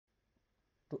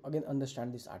to again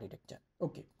understand this architecture.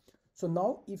 Okay, so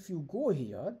now if you go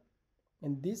here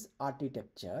in this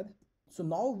architecture, so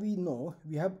now we know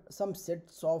we have some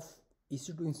sets of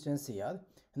EC2 instance here,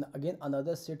 and again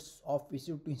another sets of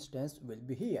EC2 instance will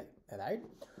be here, right?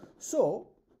 So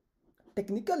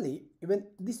technically, even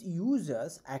these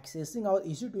users accessing our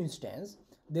EC2 instance,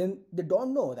 then they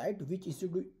don't know, right, which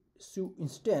EC2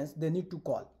 instance they need to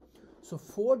call. So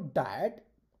for that,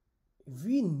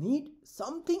 we need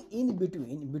something in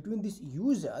between these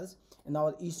users and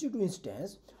our EC2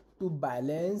 instance to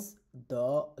balance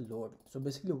the load. So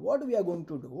basically what we are going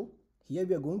to do here,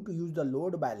 we are going to use the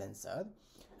load balancer,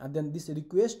 and then this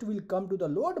request will come to the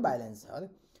load balancer,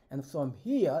 and from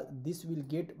here this will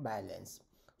get balanced.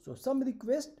 So some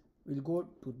request will go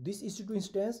to this EC2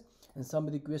 instance and some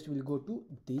request will go to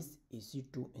this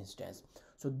EC2 instance.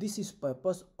 So this is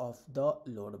purpose of the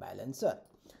load balancer.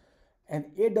 And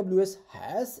AWS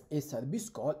has a service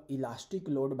called Elastic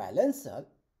Load Balancer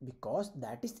because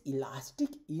that is elastic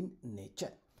in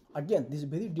nature. Again, this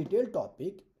very detailed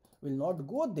topic will not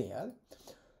go there.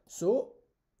 So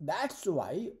that's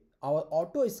why our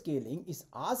auto scaling is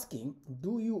asking,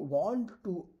 do you want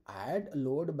to add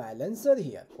load balancer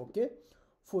here? Okay,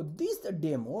 for this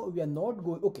demo we are not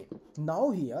going, okay,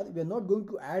 now here we are not going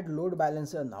to add load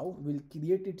balancer now, we'll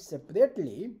create it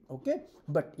separately. Okay,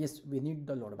 but yes, we need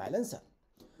the load balancer.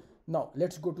 Now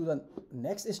let's go to the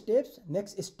next steps.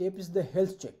 Next step is the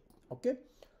health check. Okay,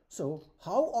 so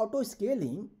how auto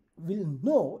scaling will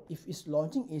know if it's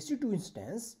launching EC2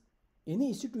 instance,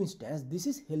 any EC2 instance, this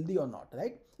is healthy or not,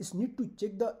 right? It's need to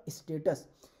check the status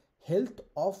health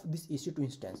of this EC2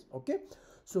 instance. Okay,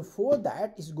 so for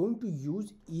that is going to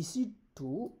use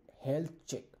EC2 health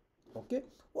check. Okay,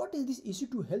 what is this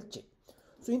EC2 health check?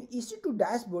 So in EC2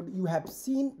 dashboard you have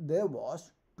seen there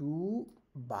was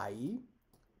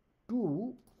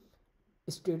 2x2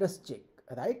 status check,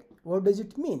 right? What does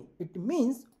it mean? It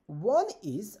means one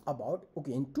is about,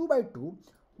 okay, in 2x2,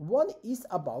 one is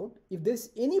about if there's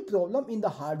any problem in the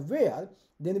hardware,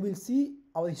 then we'll see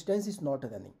our instance is not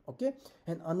running. Okay,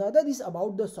 and another is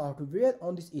about the software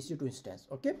on this EC2 instance.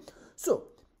 Okay,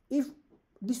 so if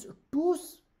these two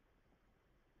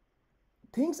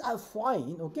things are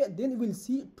fine, okay, then we'll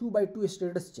see 2x2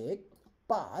 status check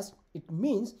passed. It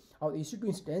means our EC2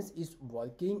 instance is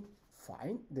working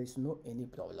fine, there is no any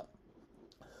problem.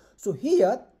 So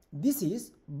here this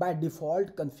is by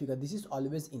default configure, this is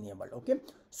always enabled. Okay,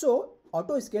 so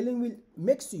auto scaling will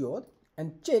make sure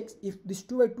and checks if this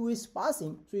 2x2 is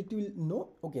passing, so it will know,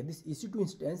 okay, this EC2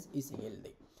 instance is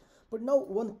healthy. But now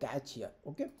one catch here.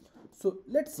 Okay, so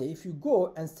let's say if you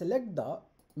go and select the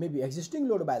maybe existing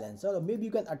load balancer, or maybe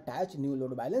you can attach new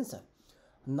load balancer.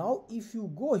 Now if you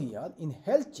go here in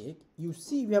health check, you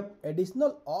see we have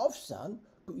additional option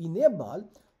to enable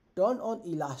turn on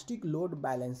elastic load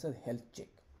balancer health check.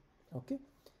 Okay,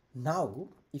 now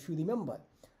if you remember,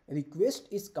 request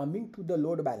is coming to the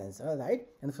load balancer, right?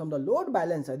 And from the load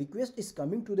balancer, request is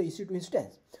coming to the EC2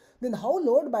 instance. Then how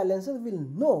load balancer will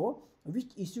know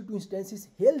which EC2 instance is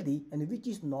healthy and which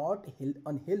is not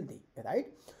unhealthy, right?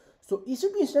 So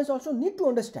EC2 instance also need to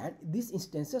understand these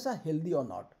instances are healthy or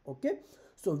not. Okay,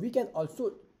 so we can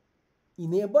also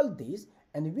enable this,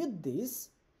 and with this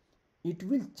it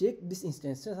will check these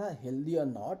instances are healthy or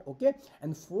not. Okay,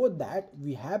 and for that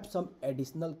we have some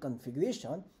additional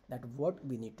configuration that what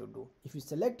we need to do. If you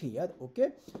select here,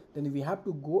 okay, then we have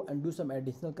to go and do some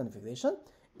additional configuration.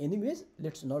 Anyways,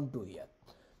 let's not do here.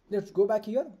 Let's go back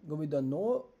here, go with the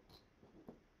no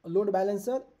load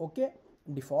balancer. Okay,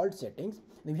 default settings.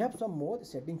 Then we have some more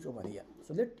settings over here,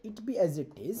 so let it be as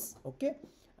it is. Okay,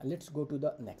 and let's go to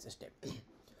the next step.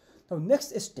 Now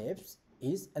next steps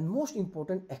is, and most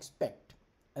important aspect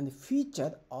and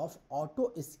feature of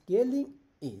auto scaling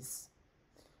is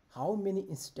how many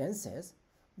instances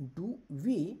do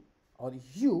we or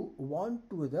you want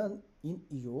to run in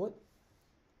your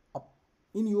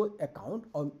account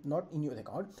or not in your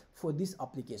account for this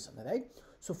application, right?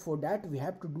 So for that we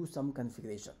have to do some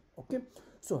configuration. Okay,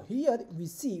 so here we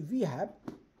see we have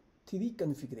 3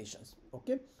 configurations.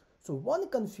 Okay, so one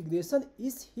configuration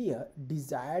is here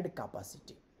desired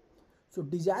capacity. So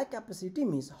desired capacity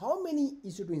means how many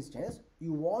EC2 instances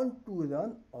you want to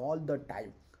run all the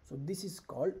time. So this is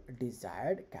called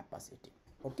desired capacity.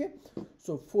 Okay,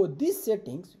 so for these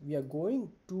settings we are going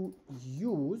to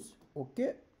use,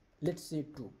 okay, let's say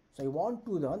 2. So I want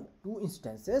to run 2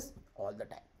 instances all the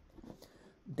time.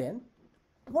 Then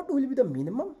what will be the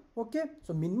minimum? Okay,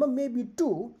 so minimum may be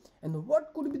 2, and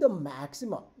what could be the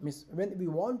maximum? Means when we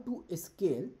want to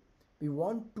scale, we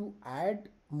want to add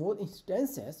more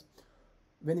instances,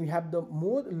 when we have the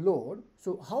more load,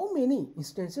 so how many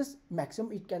instances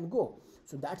maximum it can go?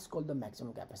 So that's called the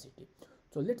maximum capacity.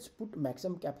 So let's put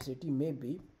maximum capacity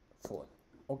maybe 4.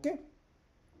 Okay,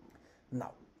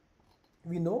 now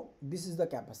we know this is the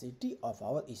capacity of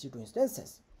our EC2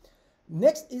 instances.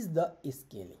 Next is the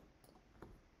scaling.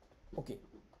 Okay,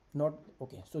 not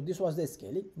okay, so this was the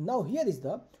scaling. Now here is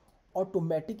the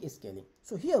automatic scaling.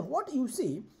 So here what you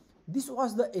see, this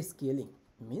was the scaling,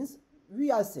 means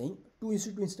we are saying 2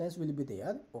 EC2 instance will be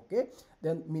there. Okay,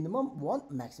 then minimum 1,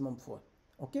 maximum 4.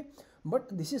 Okay, but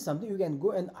this is something you can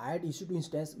go and add EC2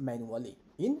 instance manually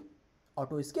in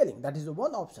auto scaling. That is the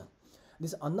one option.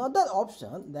 This another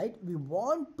option, that we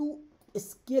want to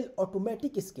scale,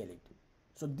 automatic scale it.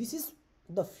 So this is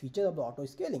the feature of the auto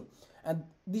scaling, and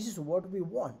this is what we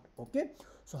want. Okay,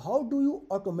 so how do you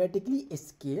automatically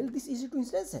scale this EC2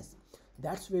 instances?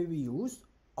 That's where we use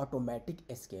automatic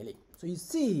scaling. So you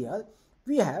see here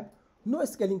we have no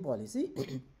scaling policy.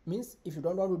 Means if you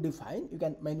don't want to define, you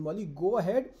can manually go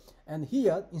ahead, and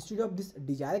here instead of this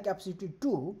desired capacity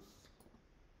 2,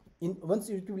 in once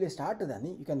it will start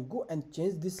running, you can go and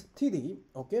change this 3.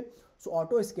 Okay, so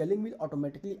auto scaling will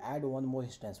automatically add 1 more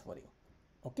instance for you.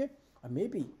 Okay, or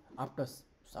maybe after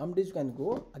some days you can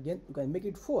go again, you can make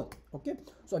it 4. Okay,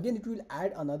 so again it will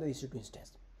add another EC2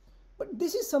 instance. But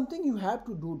this is something you have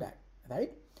to do that,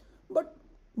 right? But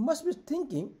you must be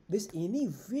thinking, this any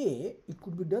way it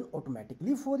could be done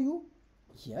automatically for you?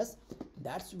 Yes,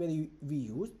 that's where we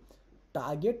use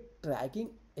target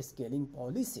tracking scaling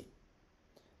policy.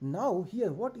 Now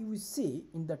here what you will see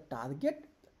in the target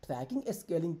tracking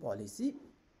scaling policy,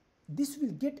 this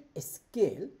will get a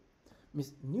scale,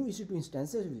 means new EC2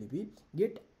 instances will be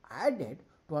get added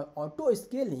to our auto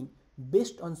scaling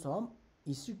based on some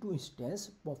EC2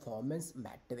 instance performance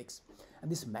metrics, and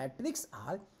these metrics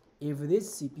are average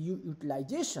CPU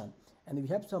utilization, and we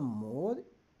have some more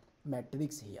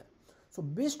metrics here. So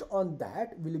based on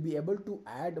that, we'll be able to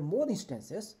add more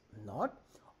instances. Not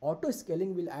auto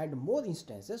scaling will add more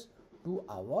instances to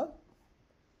our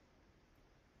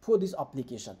for this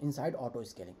application inside auto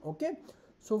scaling. Okay,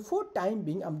 so for time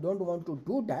being, I don't want to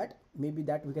do that. Maybe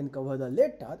that we can cover the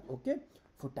later. Okay,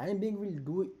 for time being we'll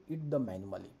do it the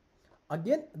manually.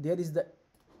 Again, there is the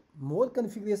more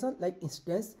configuration like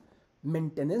instance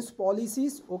maintenance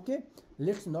policies. Okay,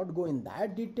 let's not go in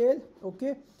that detail.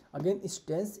 Okay, again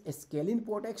instance scaling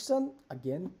protection,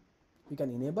 again we can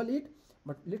enable it,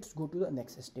 but let's go to the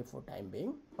next step for time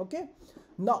being. Okay,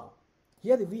 now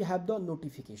here we have the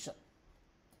notification.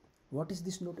 What is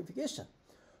this notification?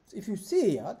 So if you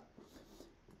see here,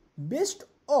 based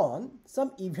on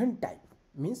some event type,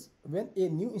 means when a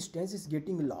new instance is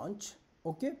getting launched,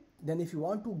 okay, then if you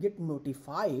want to get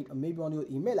notified, or maybe on your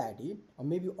email ID, or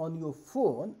maybe on your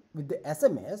phone with the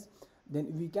SMS, then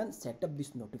we can set up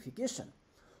this notification.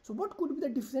 So what could be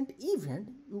the different event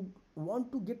you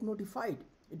want to get notified?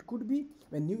 It could be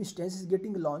when new instance is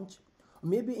getting launched, or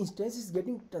maybe instance is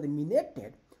getting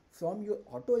terminated from your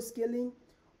auto scaling,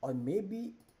 or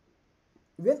maybe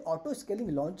when auto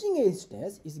scaling launching a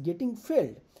instance is getting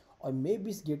failed, or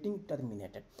maybe it's getting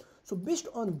terminated. So based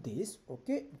on this,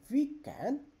 okay, we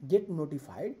can get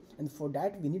notified, and for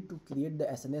that we need to create the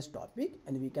SNS topic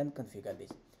and we can configure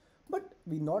this, but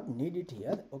we not need it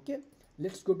here. Okay,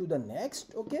 let's go to the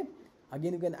next. Okay,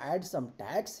 again you can add some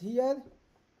tags here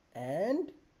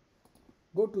and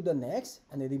go to the next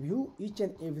and review each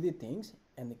and everything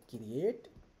and create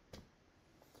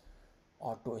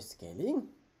auto scaling.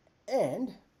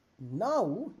 And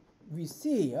now we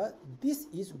see here this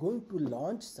is going to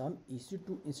launch some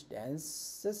EC2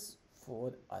 instances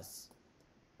for us.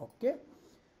 Okay,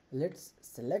 let's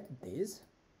select this,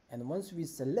 and once we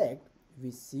select,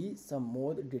 we see some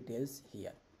more details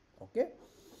here. Okay,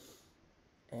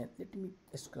 and let me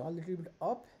scroll a little bit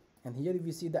up, and here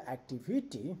we see the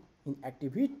activity. In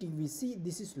activity we see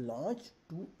this is launched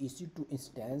to EC2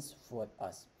 instance for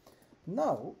us.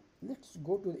 Now let's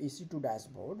go to the EC2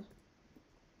 dashboard.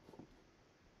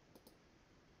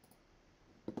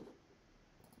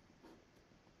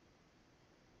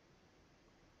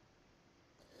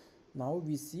 Now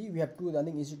we see we have 2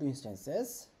 running EC2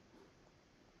 instances,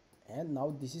 and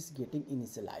now this is getting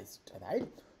initialized, right?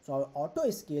 So our auto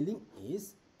scaling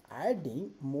is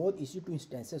adding more EC2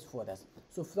 instances for us.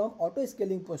 So from auto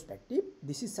scaling perspective,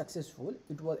 this is successful.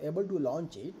 It was able to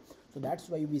launch it, so that's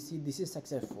why we see this is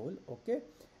successful. Okay,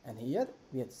 and here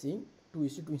we are seeing 2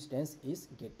 EC2 instance is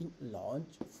getting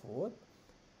launched for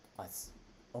us.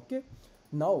 Okay,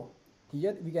 now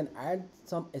here we can add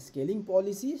some scaling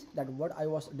policies, that what I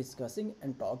was discussing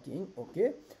and talking.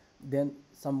 Okay, then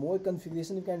some more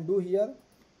configuration you can do here.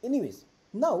 Anyways,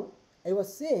 now I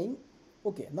was saying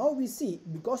Okay, now we see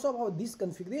because of our this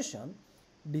configuration,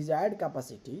 desired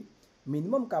capacity,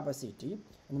 minimum capacity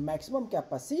and maximum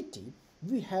capacity,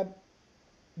 we have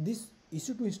these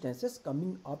EC2 instances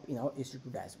coming up in our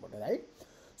EC2 dashboard, right?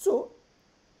 So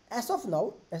as of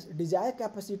now, as desired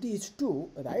capacity is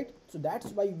 2, right? So that's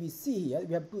why we see here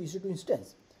we have 2 EC2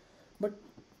 instance. But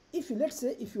if you, let's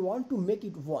say if you want to make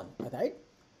it 1, right,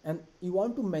 and you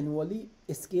want to manually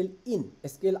scale in,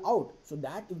 scale out, so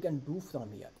that you can do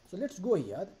from here. So let's go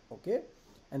here, okay,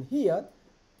 and here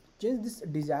change this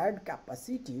desired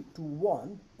capacity to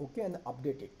 1, okay, and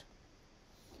update it.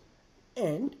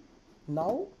 And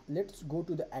now let's go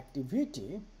to the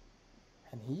activity,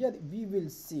 and here we will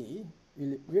see,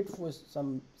 we'll wait for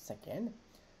some second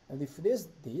and refresh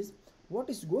this. What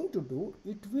it's going to do,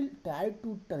 it will try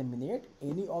to terminate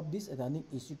any of these running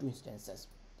EC2 instances.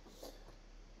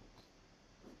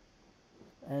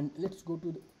 And let's go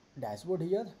to the dashboard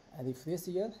here and refresh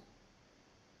here.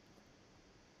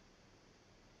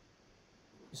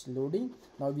 It's loading.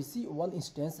 Now we see one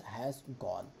instance has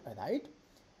gone, right?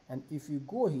 And if you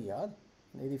go here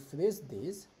and refresh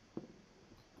this,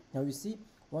 now you see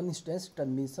one instance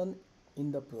termination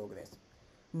in the progress.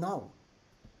 Now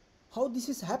how this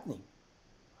is happening,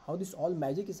 how this all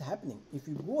magic is happening, if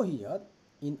you go here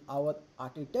in our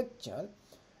architecture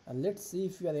and let's see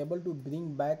if we are able to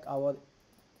bring back our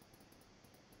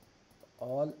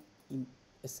all in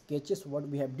sketches what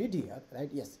we have did here,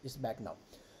 right? Yes, it's back now.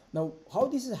 Now how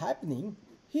this is happening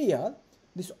here,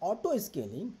 this auto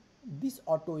scaling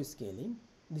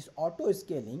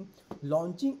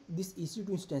launching these EC2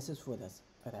 instances for us,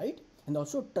 right, and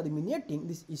also terminating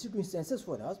these EC2 instances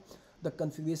for us, the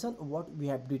configuration what we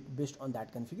have did based on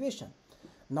that configuration.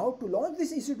 Now to launch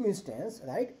this EC2 instance,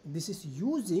 right, this is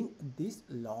using this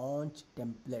launch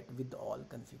template with all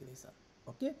configuration.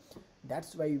 Okay,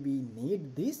 that's why we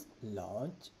need this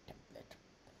launch template.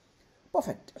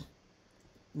 Perfect.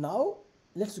 Now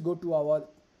let's go to our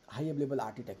high available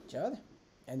architecture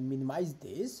and minimize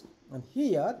this, and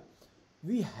here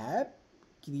we have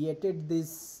created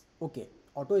this, okay,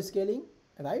 auto scaling,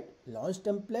 right, launch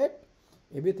template,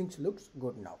 everything looks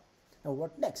good now. Now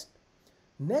what next?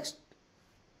 Next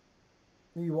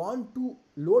we want to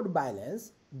load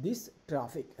balance this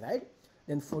traffic, right?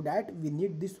 Then for that we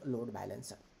need this load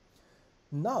balancer.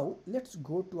 Now let's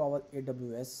go to our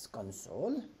AWS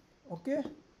console, okay,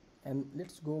 and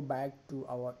let's go back to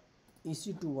our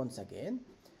EC2 once again,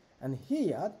 and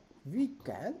here we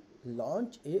can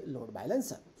launch a load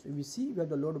balancer. So we see we have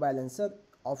the load balancer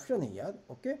option here,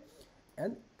 okay,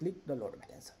 and click the load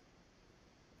balancer.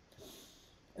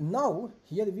 And now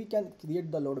here we can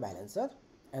create the load balancer,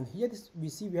 and here we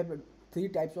see we have 3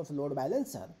 types of load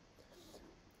balancer.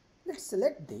 Let's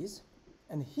select this,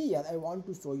 and here I want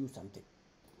to show you something.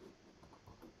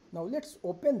 Now let's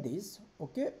open this,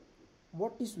 okay,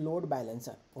 what is load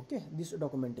balancer, okay, this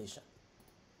documentation.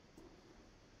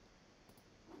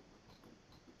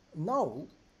 Now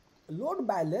load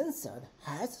balancer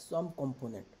has some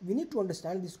component. We need to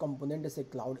understand this component as a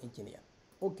cloud engineer.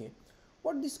 Okay,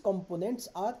 what these components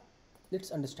are,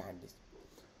 let's understand this.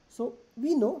 So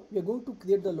we know we are going to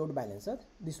create the load balancer,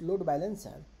 this load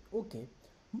balancer, okay,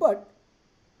 but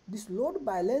this load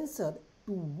balancer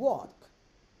to work,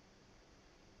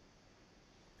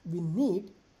 we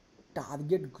need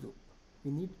target group.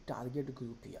 We need target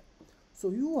group here.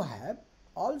 So you have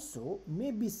also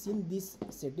maybe seen these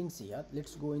settings here.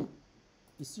 Let's go in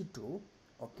EC2,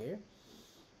 okay,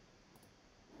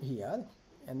 here,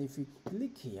 and if we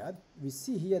click here, we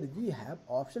see here we have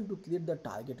option to create the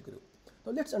target group.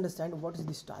 Now let's understand what is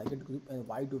this target group and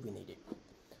why do we need it.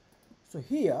 So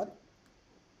here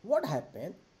what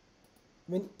happened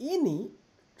when any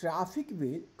traffic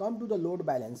will come to the load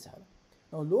balancer.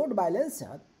 Now load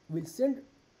balancer will send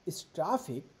its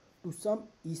traffic to some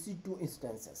EC2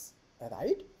 instances,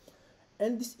 right,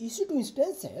 and this EC2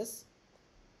 instances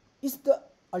is the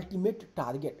ultimate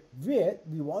target where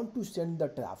we want to send the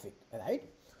traffic, right?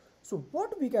 So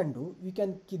what we can do, we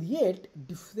can create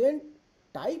different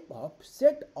type of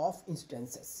set of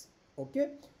instances,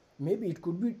 okay, maybe it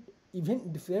could be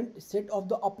even different set of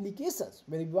the applications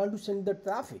where we want to send the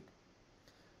traffic.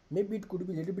 Maybe it could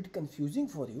be a little bit confusing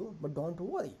for you, but don't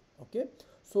worry, okay.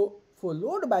 So for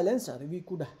load balancer we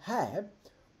could have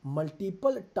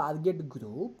multiple target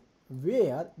group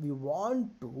where we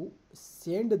want to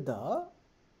send the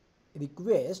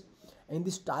request, and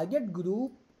this target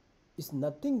group is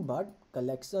nothing but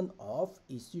collection of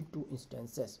EC2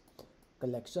 instances.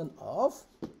 Collection of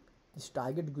this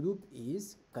target group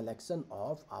is collection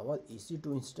of our EC2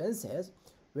 instances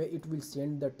where it will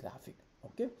send the traffic,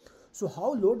 okay. So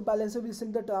how load balancer will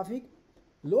send the traffic?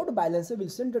 Load balancer will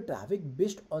send the traffic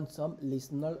based on some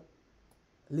listener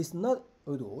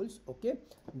rules, okay,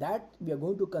 that we are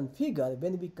going to configure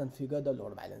when we configure the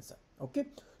load balancer. Okay,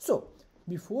 so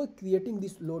before creating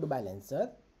this load balancer,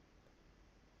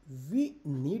 we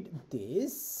need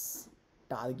this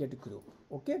target group.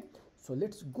 Okay, so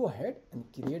let's go ahead and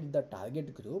create the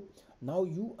target group. Now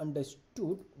you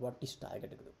understood what is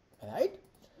target group, right?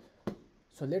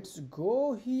 So let's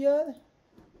go here,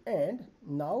 and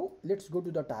now let's go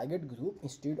to the target group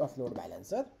instead of load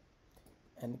balancer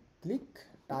and click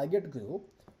target group.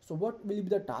 So what will be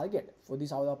the target for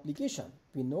this our application?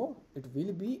 We know it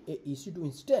will be a EC2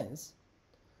 instance.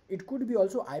 It could be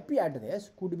also IP address,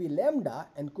 could be Lambda,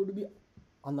 and could be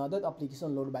another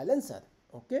application load balancer.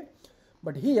 Okay,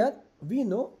 but here we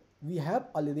know we have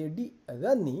already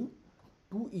running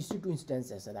two EC2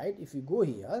 instances, right? If you go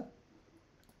here,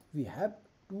 we have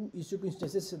two EC2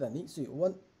 instances running. So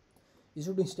one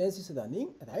EC2 instance is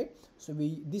running, right? So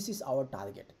this is our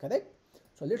target, correct?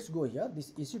 So let's go here,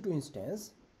 this EC2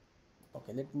 instance.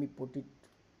 Okay, let me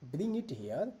bring it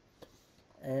here,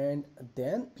 and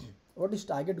then what is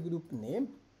target group name?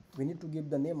 We need to give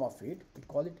the name of it. We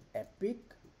call it epic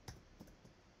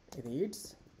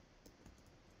reads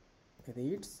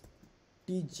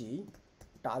TG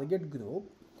target group,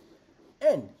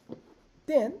 and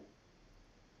then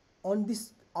on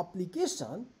this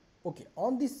application, okay,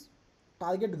 on this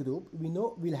target group, we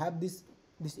know we'll have this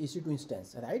EC2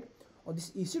 instance, right? On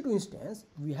this EC2 instance,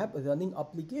 we have running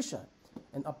application,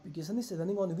 and application is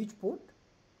running on which port?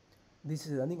 This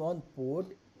is running on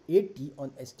port 80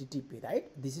 on HTTP,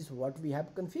 right? This is what we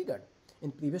have configured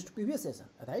in previous session,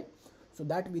 right? So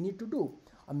that we need to do.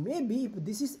 Maybe if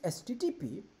this is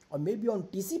HTTP or maybe on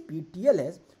TCP,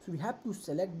 TLS, so we have to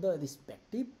select the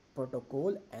respective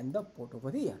protocol and the port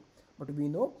over here. But we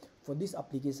know for this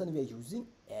application we are using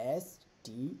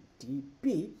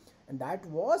HTTP, and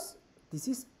this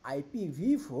is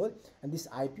IPv4, and this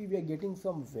IP we are getting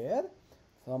from where?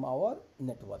 From our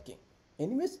networking.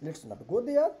 Anyways, let's not go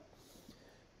there.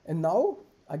 And now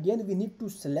again we need to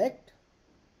select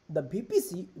the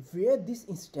VPC where these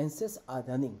instances are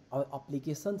running, our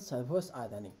application servers are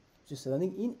running. So it's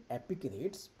running in epic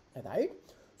rates, right?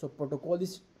 So protocol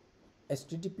is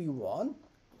HTTP1.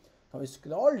 Now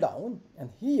scroll down, and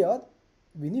here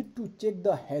we need to check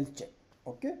the health check.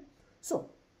 Okay, so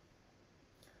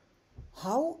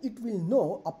how it will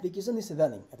know application is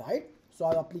running, right? So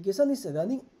our application is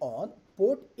running on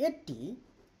port 80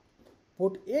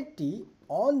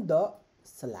 on the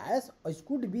slash, or it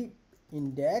could be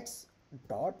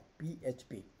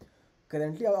index.php.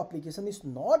 Currently our application is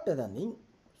not running,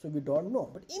 so we don't know,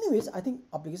 but anyways, I think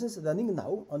application is running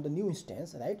now on the new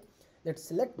instance, right? Let's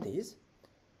select this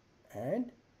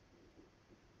and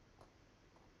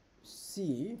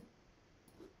see.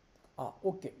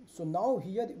 Okay, so now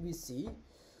here we see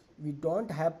we don't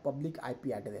have public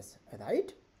IP address,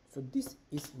 right? So this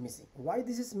is missing. Why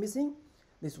this is missing?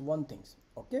 This one thing.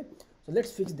 Okay, so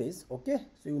let's fix this. Okay,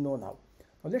 so you know now.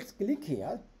 Now let's click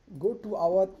here, go to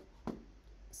our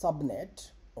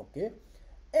subnet. Okay,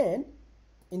 and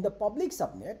in the public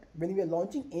subnet, when we are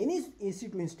launching any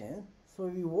EC2 instance, so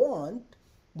we want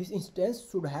this instance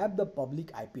should have the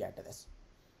public IP address.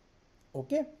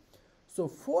 Okay, so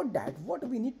for that, what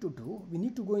we need to do, we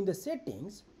need to go in the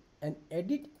settings and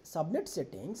edit subnet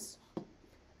settings,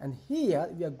 and here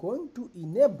we are going to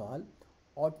enable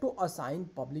auto assign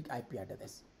public IP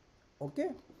address. Okay,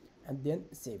 and then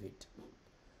save it.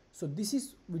 So this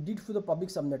is we did for the public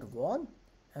subnet 1,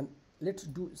 and let's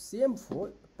do same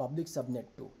for public subnet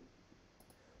 2.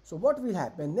 So what will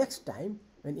happen next time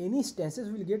when any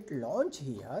instances will get launched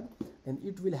here, then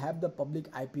it will have the public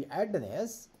IP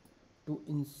address to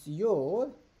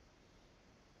ensure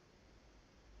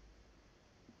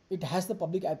it has the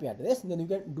public IP address, and then you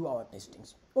can do our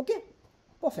testings. Okay,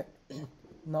 perfect.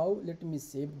 Now let me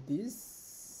save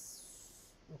this.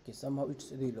 Okay, somehow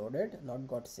it's reloaded, not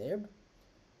got saved.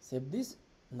 Save this.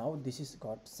 Now this is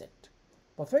got set.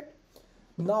 Perfect.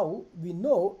 Now we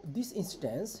know this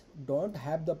instance don't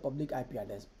have the public IP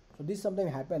address. So this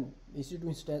sometimes happen. EC2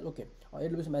 instance, okay, or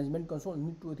AWS management console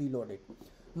need to reload it.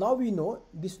 Now we know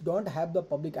this don't have the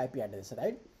public IP address,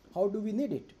 right? How do we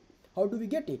need it? How do we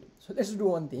get it? So let's do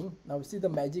one thing. Now see the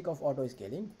magic of auto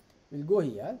scaling. We'll go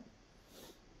here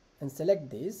and select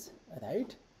this,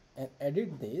 right, and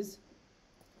edit this.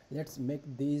 Let's make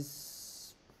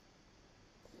this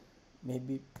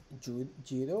maybe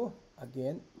 0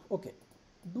 again. Okay,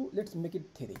 let's make it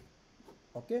 3.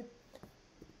 Okay,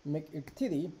 make it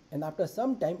 3, and after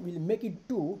some time we'll make it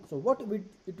 2. So what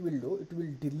it will do, it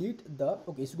will delete the,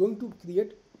 okay, it's going to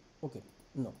create, okay,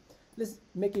 no, let's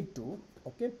make it 2.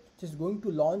 Okay, so it's going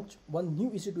to launch one new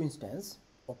EC2 instance.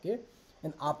 Okay,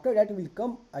 and after that we will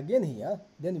come again here,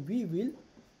 then we will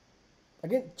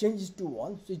again change it to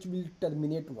 1, so it will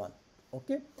terminate 1.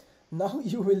 Okay, now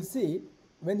you will see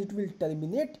when it will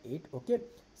terminate it, okay,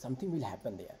 something will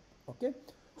happen there. Okay,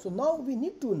 so now we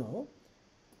need to know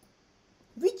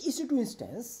which EC2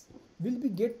 instance will be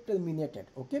get terminated.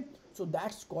 Okay, so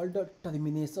that's called the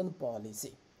termination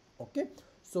policy. Okay,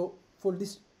 so for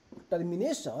this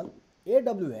termination,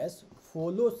 AWS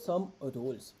follows some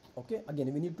rules. Okay,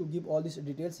 again we need to give all these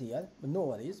details here, but no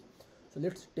worries. So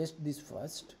let's test this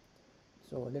first.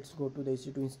 So let's go to the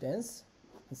EC2 instance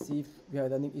and see if we are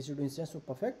running EC2 instance. So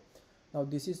perfect. Now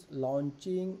this is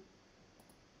launching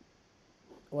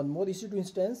one more EC2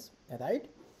 instance, right?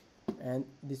 And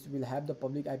this will have the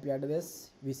public IP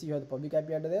address. We see here the public IP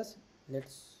address.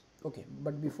 Okay,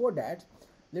 but before that,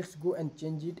 let's go and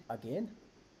change it again.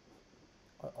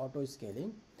 Auto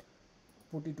scaling,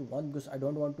 put it to 1 because I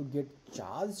don't want to get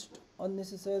charged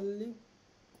unnecessarily.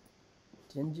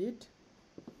 Change it,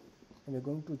 and we're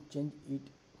going to change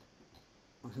it.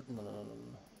 No.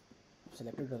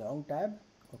 Selected the wrong tab.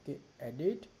 Okay,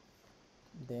 edit,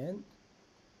 then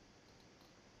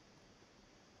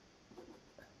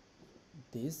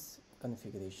this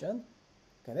configuration,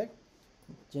 correct,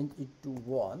 change it to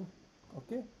 1.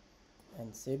 Okay,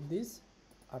 and save this,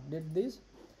 update this,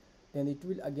 then it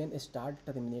will again start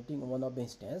terminating one of the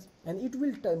instance, and it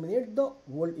will terminate the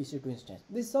old EC2 instance.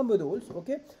 There's some rules.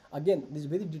 Okay, again these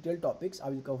very detailed topics I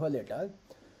will cover later.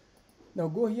 Now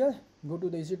go here, go to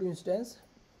the EC2 instance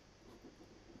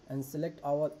and select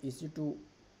our EC2,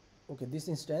 okay, this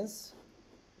instance,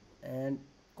 and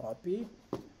copy,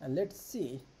 and let's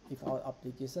see if our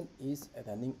application is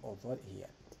running over here.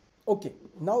 Okay,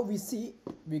 now we see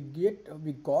we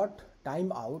got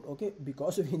timeout. Okay,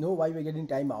 because we know why we're getting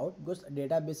timeout, because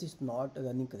database is not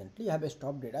running currently. I have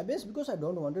stopped database because I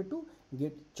don't want it to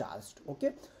get charged.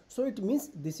 Okay, so it means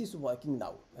this is working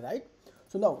now, right?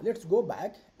 So now let's go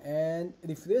back and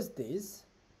refresh this,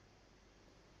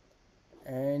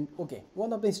 and okay,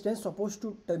 one of the instance supposed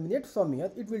to terminate from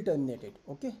here, it will terminate it.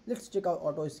 Okay, let's check out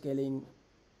auto scaling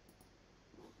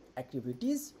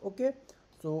activities. Okay,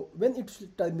 so when it's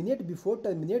terminate, before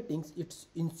terminating, it's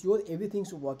ensure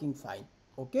everything's working fine.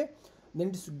 Okay, then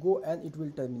it's go and it will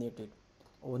terminate it.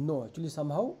 Oh no, actually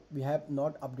somehow we have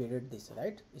not updated this,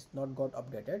 right? It's not got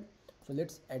updated. So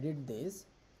let's edit this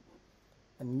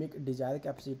and make desired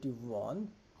capacity 1.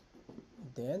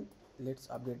 Then let's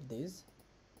update this,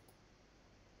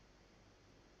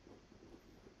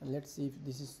 and let's see if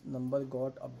this is number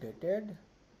got updated.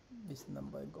 This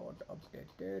number got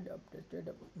updated.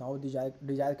 Now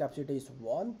desired capacity is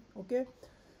 1. Okay,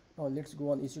 now let's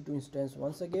go on EC2 instance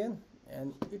once again,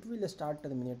 and it will start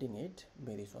terminating it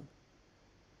very soon.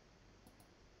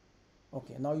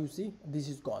 Okay, now you see this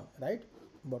is gone, right?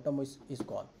 Bottom is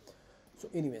gone. So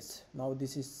anyways, now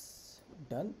this is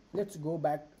done. Let's go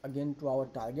back again to our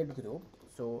target group.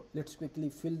 So let's quickly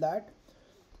fill that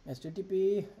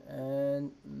HTTP,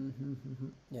 and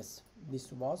yes,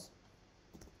 this was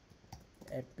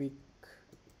epic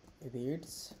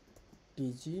reads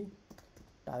tg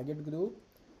target group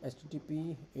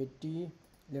HTTP 80.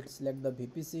 Let's select the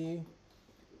VPC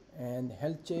and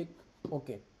health check.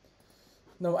 Okay,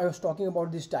 now I was talking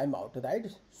about this timeout,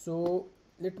 right? So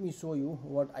let me show you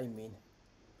what I mean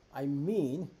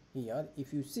here.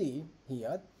 If you see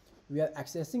here, we are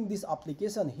accessing this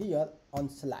application here on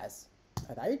slash,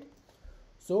 right?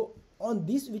 So on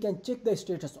this we can check the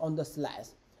status on the slash,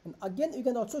 and again you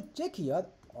can also check here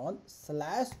on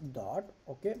slash dot,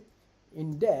 okay,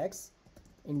 index.php,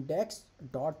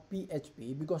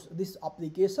 because this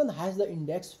application has the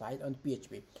index file on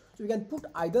PHP. So we can put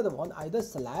either one, either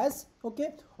slash,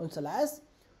 okay, on slash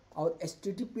our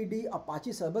HTTPD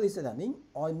Apache server is running,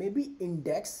 or maybe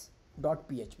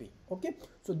index.php. Okay,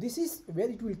 so this is where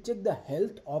it will check the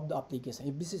health of the application.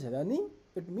 If this is running,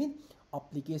 it means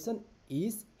application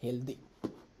is healthy,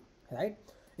 right?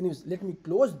 Anyways, let me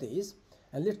close this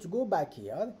and let's go back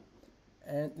here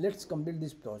and let's complete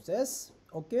this process.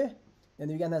 Okay, then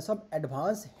we can have some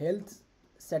advanced health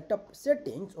setup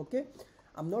settings. Okay,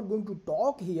 I'm not going to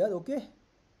talk here. Okay,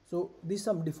 so this is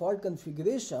some default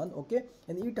configuration. Okay,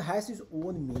 and it has its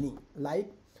own meaning,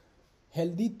 like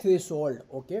healthy threshold.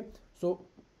 Okay, so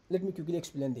let me quickly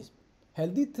explain this.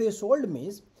 Healthy threshold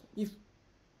means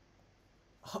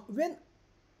when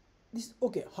this,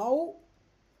 okay, how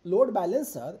load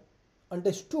balancer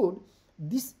understood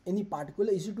this any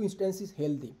particular EC2 instance is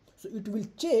healthy. So it will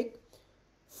check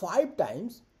 5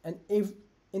 times, and if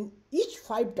in each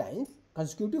 5 times,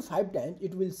 consecutive 5 times,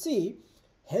 it will see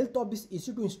health of this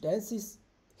EC2 instance is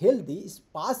healthy is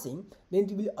passing, then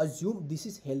it will assume this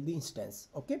is healthy instance.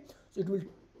 Okay, so it will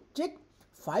check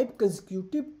 5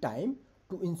 consecutive time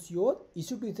to ensure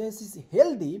EC2 instance is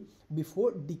healthy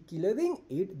before declaring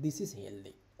it this is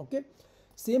healthy. Okay,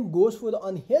 same goes for the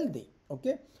unhealthy.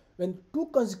 Okay, when 2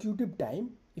 consecutive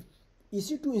time, if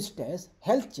EC2 instance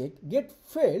health check get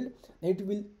failed, then it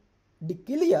will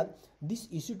declare this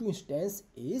EC2 instance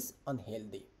is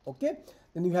unhealthy. Okay,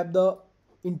 then you have the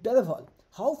interval.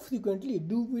 How frequently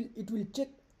it will check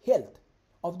health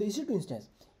of the EC2 instance?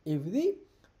 Every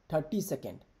 30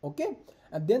 seconds. Okay,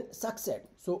 and then success.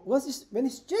 So when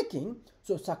it's checking,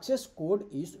 so success code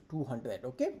is 200.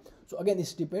 Okay, so again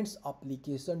it depends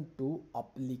application to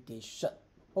application.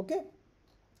 Okay,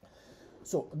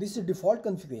 so this is default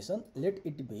configuration, let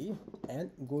it be,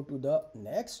 and go to the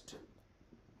next.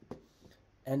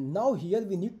 And now here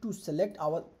we need to select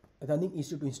our running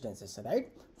EC2 instances,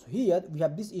 right? So here we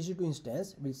have this EC2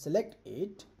 instance, we'll select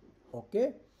it.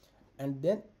 Okay, and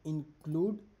then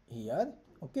include here.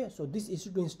 Okay, so this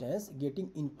EC2 instance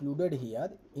getting included here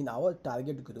in our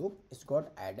target group is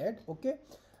got added. Okay,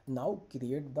 now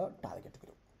create the target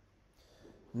group.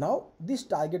 Now this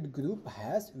target group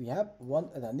we have one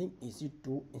running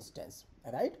EC2 instance,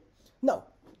 right? Now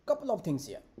couple of things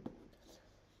here.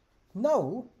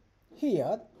 Now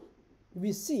here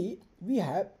we see we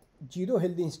have 0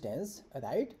 healthy instance,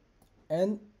 right,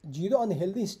 and 0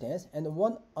 unhealthy instance and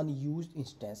 1 unused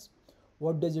instance.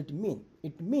 What does it mean?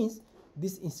 It means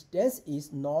this instance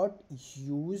is not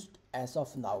used as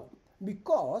of now,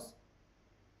 because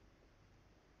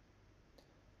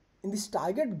in this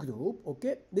target group,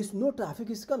 okay, there's no traffic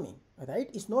is coming, right?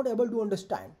 It's not able to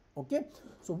understand. Okay,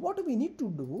 so what we need to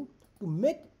do to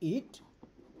make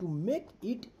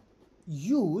it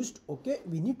used, okay,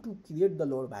 we need to create the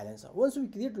load balancer. Once we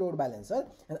create load balancer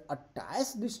and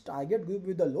attach this target group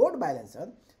with the load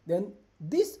balancer, then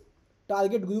this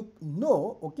target group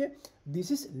know, okay,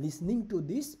 this is listening to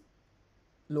this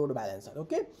load balancer.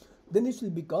 Okay, then it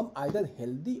will become either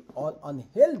healthy or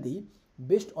unhealthy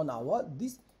based on our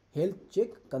this health check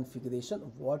configuration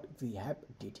what we have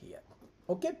did here.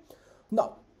 Okay,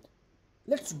 now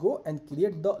let's go and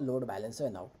create the load balancer.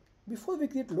 Now before we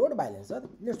create load balancer,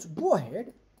 let's go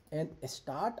ahead and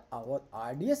start our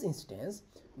RDS instance,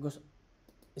 because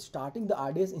starting the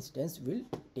RDS instance will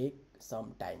take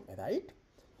some time, right?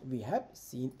 We have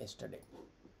seen yesterday.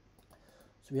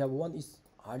 So we have one is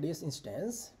RDS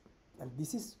instance, and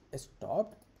this is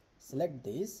stopped. Select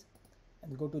this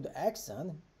and go to the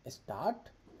action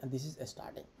start, and this is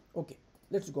starting. Okay,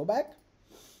 let's go back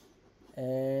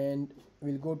and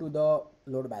we'll go to the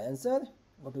load balancer,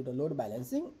 go to the load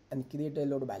balancing and create a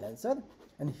load balancer.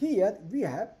 And here we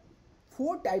have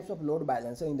 4 types of load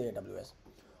balancer in the AWS.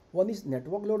 One is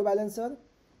network load balancer,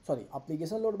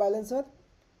 application load balancer,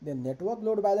 then network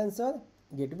load balancer,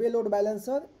 gateway load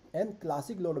balancer, and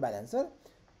classic load balancer.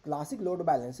 Classic load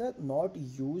balancer not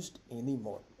used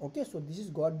anymore. Okay, so this is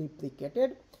got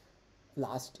deprecated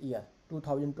last year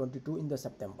 2022 in the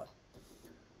September.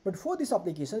 But for this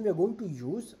application we are going to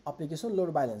use application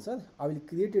load balancer. I will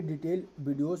create a detailed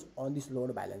videos on this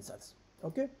load balancers.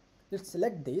 Okay, let's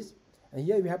select this, and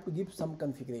here we have to give some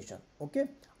configuration. Okay,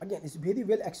 again it's very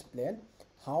well explained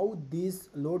how this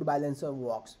load balancer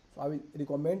works, so I will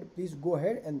recommend please go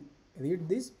ahead and read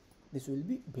this. This will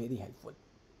be very helpful.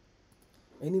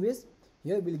 Anyways,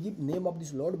 here we'll give name of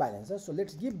this load balancer. So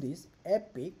let's give this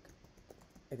epic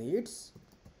rates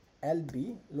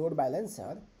LB load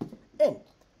balancer, and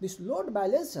this load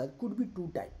balancer could be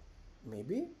 2 types,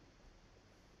 maybe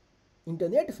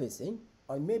internet facing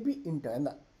or maybe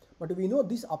internal. But we know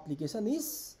this application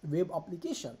is web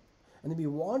application, and we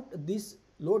want this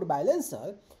load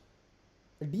balancer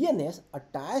DNS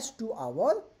attached to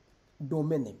our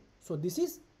domain name. So this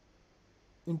is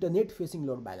internet facing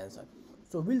load balancer.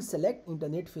 So we'll select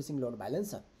internet facing load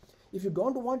balancer. If you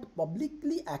don't want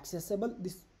publicly accessible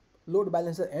this load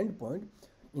balancer endpoint,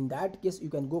 in that case you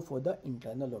can go for the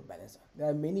internal load balancer. There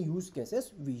are many use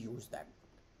cases we use that,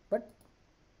 but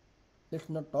let's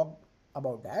not talk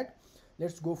about that.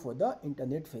 Let's go for the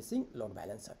internet facing load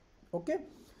balancer. Okay,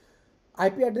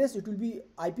 IP address, it will be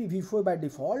IPv4 by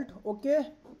default. Okay,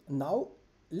 now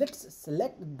let's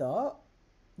select the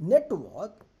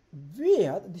network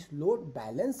where this load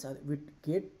balancer will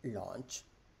get launched.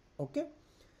 Okay,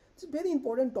 it's a very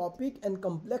important topic and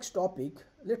complex topic.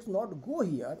 Let's not go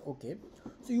here. Okay,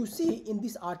 so you see in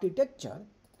this architecture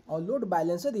our load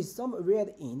balancer is somewhere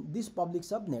in this public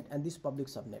subnet and this public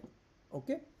subnet.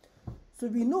 Okay, so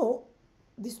we know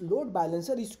this load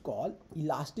balancer is called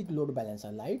elastic load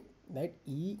balancer, right?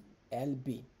 ELB.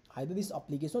 Either this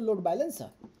application load balancer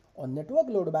or network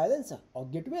load balancer or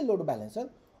gateway load balancer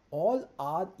all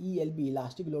RELB,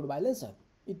 elastic load balancer.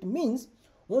 It means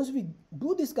once we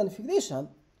do this configuration,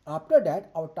 after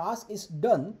that our task is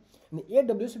done, and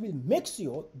AWS will make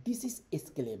sure this is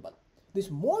scalable. This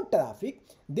more traffic,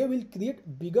 they will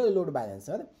create bigger load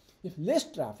balancer. If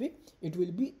less traffic, it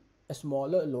will be a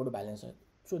smaller load balancer.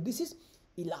 So this is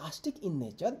elastic in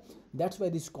nature. That's why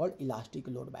this is called elastic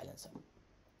load balancer.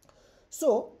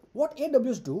 So what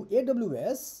AWS do?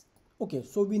 AWS, okay,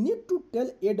 so we need to tell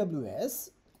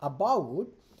AWS about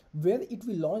where it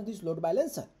will launch this load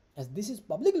balancer. As this is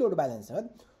public load balancer,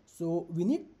 so we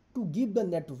need to give the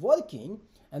networking,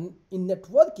 and in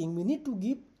networking we need to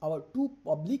give our two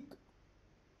public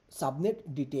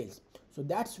subnet details. So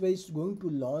that's where it's going to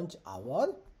launch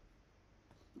our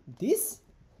this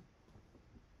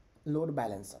load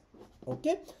balancer.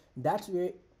 Okay, that's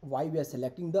why we are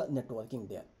selecting the networking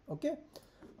there. Okay,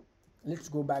 let's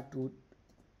go back to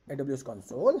AWS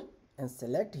console and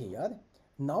select here.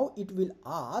 Now it will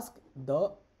ask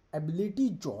the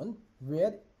ability zone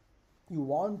where you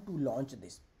want to launch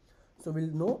this. So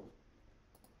we'll know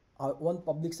one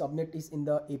public subnet is in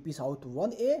the AP South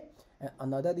 1A and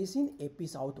another is in AP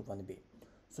South 1B.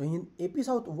 So in AP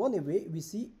South 1A, we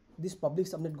see this public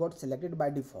subnet got selected by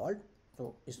default.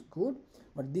 So it's good,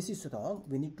 but this is wrong.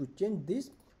 We need to change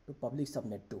this to public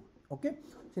subnet 2. Okay,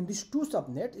 so in this 2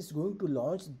 subnet is going to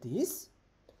launch this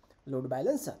load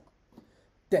balancer.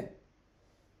 Then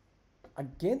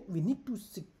again we need to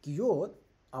secure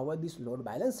our this load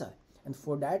balancer, and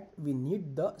for that we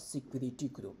need the security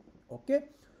group. Okay,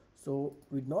 so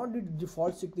we don't need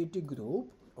default security group.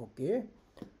 Okay,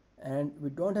 and we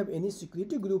don't have any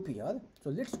security group here, so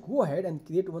let's go ahead and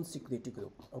create one security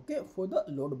group. Okay, for the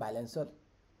load balancer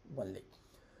only.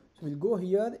 So we'll go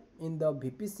here in the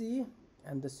VPC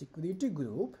and the security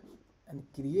group and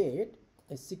create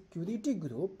a security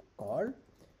group called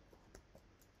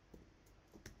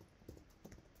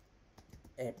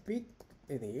Epic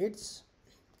Rates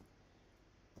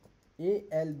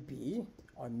ALB,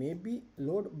 or maybe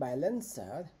load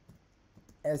balancer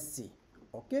SC.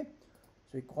 Okay,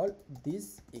 so we call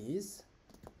this is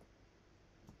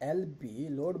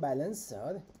LB, load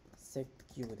balancer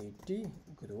security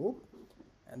group,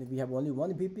 and we have only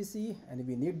one VPC and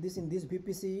we need this in this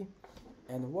VPC.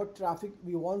 And what traffic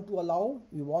we want to allow?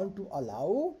 We want to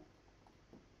allow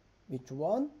which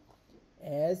one?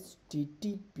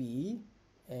 HTTP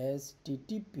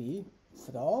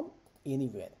from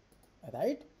anywhere,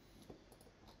 right?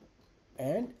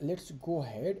 And let's go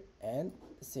ahead and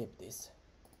save this.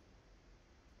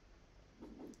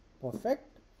 Perfect.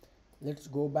 Let's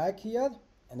go back here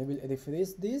and we will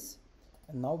refresh this,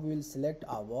 and now we will select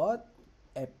our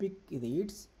Epic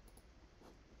Reads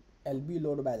LB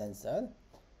load balancer,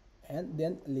 and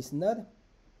then listener.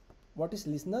 What is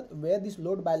listener? Where this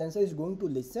load balancer is going to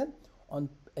listen on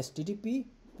HTTP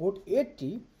port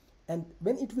 80, and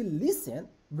when it will listen,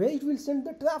 where it will send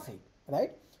the traffic,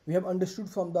 right? We have understood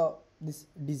from this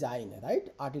design, right,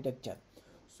 architecture.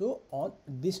 So on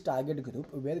this target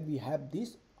group where we have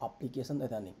this application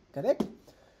running, correct?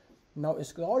 Now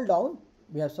scroll down,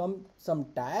 we have some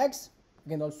tags.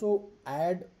 You can also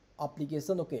add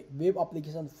application, okay, web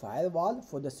application firewall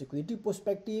for the security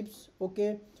perspectives.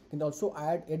 Okay, you can also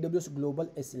add AWS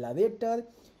global accelerator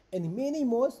and many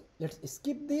more. Let's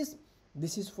skip this.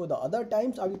 This is for the other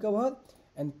times I will cover,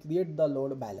 and create the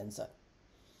load balancer.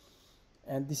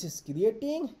 And this is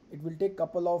creating. It will take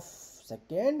couple of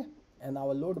seconds and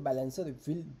our load balancer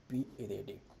will be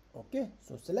ready. Okay,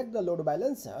 so select the load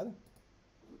balancer,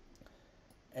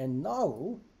 and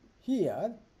now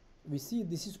here we see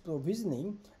this is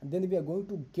provisioning, and then we are going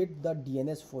to get the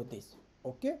DNS for this.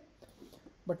 Okay,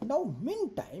 but now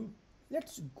meantime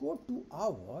let's go to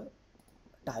our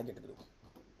target group,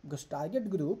 because target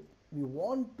group we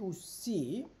want to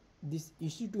see this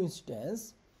EC2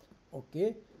 instance.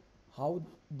 Okay, how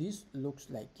this looks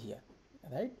like here,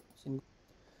 right?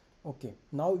 Okay,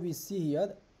 now we see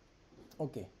here.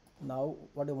 Okay, now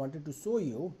what I wanted to show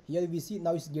you here, we see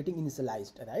now it's getting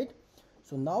initialized, right?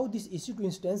 So now this EC2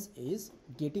 instance is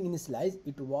getting initialized.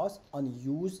 It was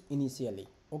unused initially.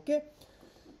 Okay,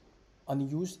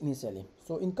 unused initially.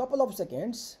 So in couple of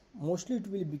seconds mostly it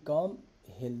will become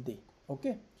healthy.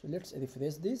 Okay, so let's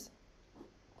refresh this.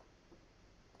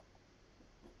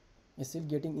 It's still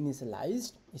getting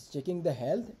initialized. It's checking the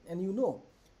health, and you know,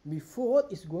 before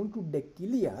it's going to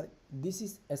declare this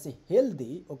is as a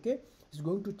healthy, okay, it's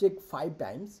going to check 5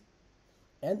 times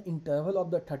and interval of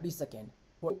the 30 seconds.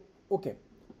 Okay,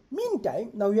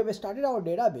 meantime now we have started our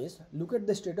database. Look at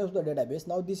the status of the database.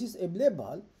 Now this is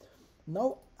available.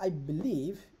 Now I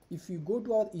believe if you go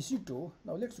to our EC2,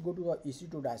 now let's go to our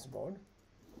EC2 dashboard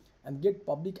and get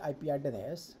public IP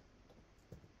address.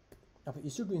 of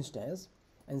EC2 instance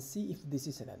and see if this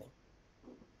is running.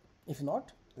 If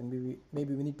not, then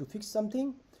maybe we need to fix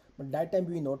something. But that time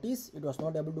we notice it was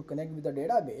not able to connect with the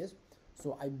database.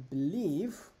 So I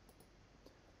believe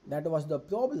that was the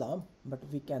problem, but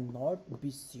we cannot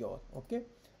be sure. Okay,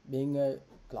 being a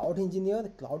cloud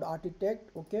engineer, cloud architect,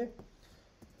 okay,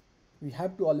 we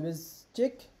have to always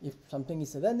check if something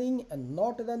is running and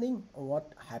not running, or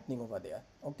what happening over there.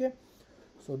 Okay,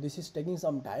 so this is taking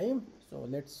some time, so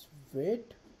let's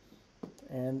wait.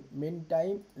 And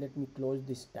meantime, let me close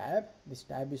this tab. This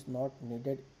tab is not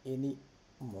needed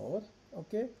anymore.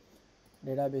 Okay,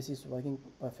 database is working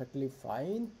perfectly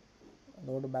fine.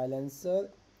 Load balancer,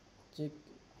 check.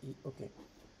 Okay,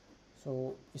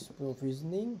 so it's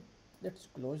provisioning. Let's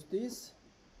close this,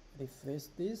 refresh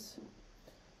this.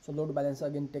 So load balancer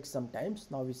again takes some time.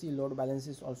 Now we see load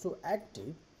balancer is also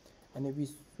active, and we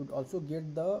should also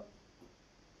get the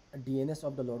DNS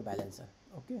of the load balancer.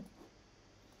 Okay,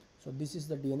 so this is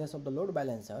the DNS of the load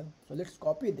balancer. So let's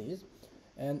copy this,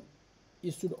 and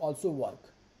it should also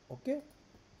work. Okay,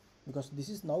 because this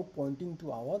is now pointing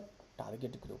to our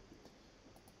target group.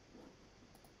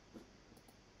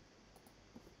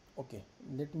 Okay,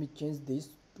 let me change this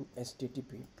to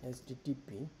HTTP.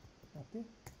 Okay,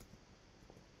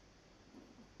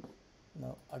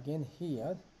 now again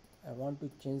here I want to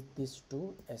change this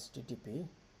to HTTP.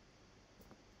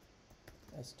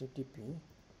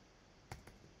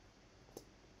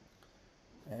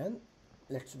 And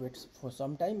let's wait for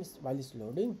some time while it's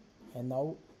loading. And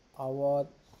now our,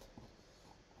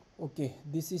 okay,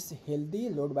 this is healthy,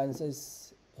 load balancer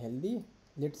is healthy.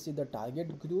 Let's see the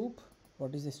target group.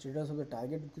 What is the status of the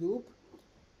target group?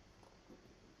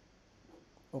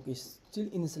 Okay, still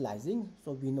initializing,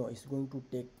 so we know it's going to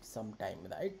take some time,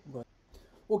 right?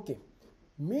 Okay,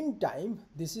 meantime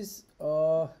this is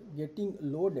getting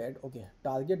loaded. Okay,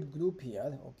 target group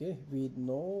here. Okay, we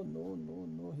know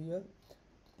here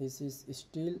this is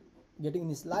still getting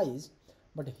initialized,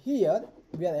 but here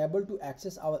we are able to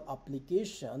access our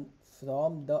application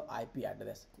from the IP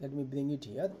address. Let me bring it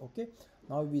here. Okay,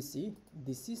 now we see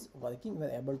this is working, we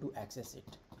are able to access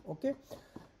it. Okay,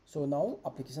 so now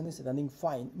application is running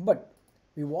fine, but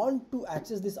we want to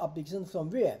access this application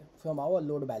from where? From our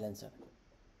load balancer,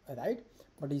 right?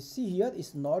 But you see here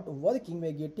it's not working.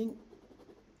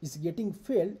 It's getting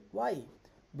failed. Why?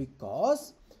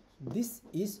 Because this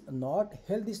is not,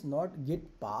 health is not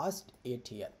get past 8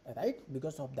 here, right?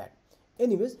 Because of that.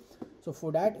 Anyways, so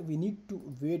for that we need to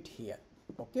wait here.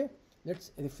 Okay,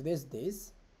 let's refresh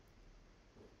this.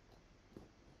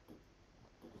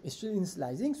 It's still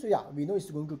initializing, so yeah, we know it's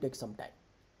going to take some time.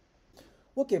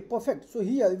 Okay, perfect. So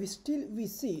here we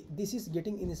see this is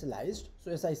getting initialized.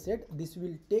 So as I said, this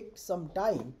will take some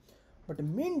time, but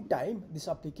meantime this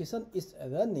application is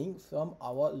running from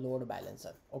our load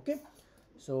balancer. Okay,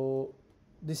 so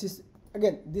this is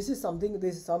again, this is some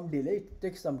delay, it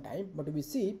takes some time, but we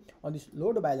see on this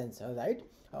load balancer, right,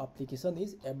 our application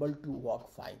is able to work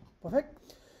fine.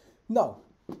 Perfect. Now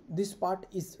this part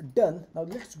is done. Now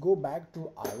let's go back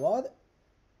to our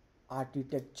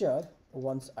architecture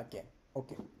once again.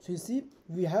 Okay, so you see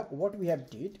we have what we have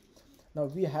did. Now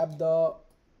we have the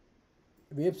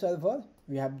web server,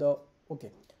 we have the,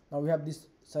 okay, now we have this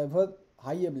server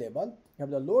high available, we have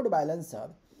the load balancer,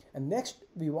 and next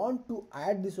we want to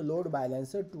add this load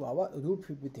balancer to our root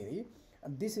 53,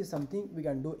 and this is something we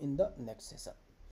can do in the next session.